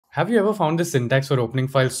Have you ever found the syntax for opening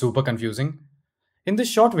files super confusing? In this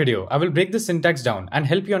short video, I will break the syntax down and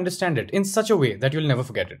help you understand it in such a way that you'll never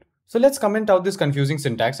forget it. So let's comment out this confusing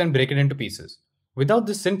syntax and break it into pieces. Without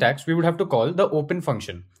this syntax, we would have to call the open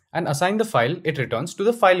function and assign the file it returns to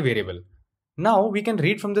the file variable. Now we can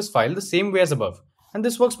read from this file the same way as above, and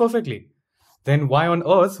this works perfectly. Then why on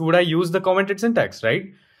earth would I use the commented syntax, right?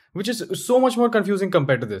 Which is so much more confusing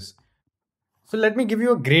compared to this. So let me give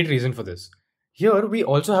you a great reason for this. Here we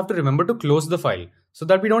also have to remember to close the file so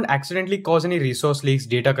that we don't accidentally cause any resource leaks,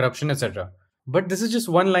 data corruption, etc. But this is just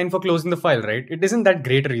one line for closing the file, right? It isn't that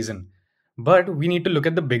great a reason. But we need to look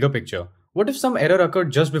at the bigger picture. What if some error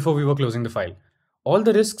occurred just before we were closing the file? All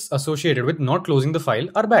the risks associated with not closing the file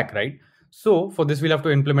are back, right? So for this we'll have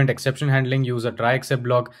to implement exception handling, use a try except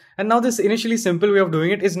block, and now this initially simple way of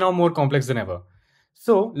doing it is now more complex than ever.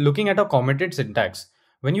 So looking at our commented syntax,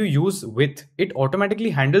 when you use with, it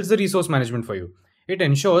automatically handles the resource management for you. It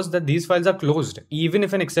ensures that these files are closed even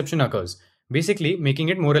if an exception occurs, basically making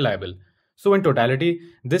it more reliable. So in totality,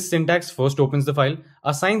 this syntax first opens the file,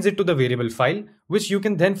 assigns it to the variable file, which you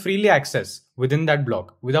can then freely access within that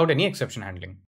block without any exception handling.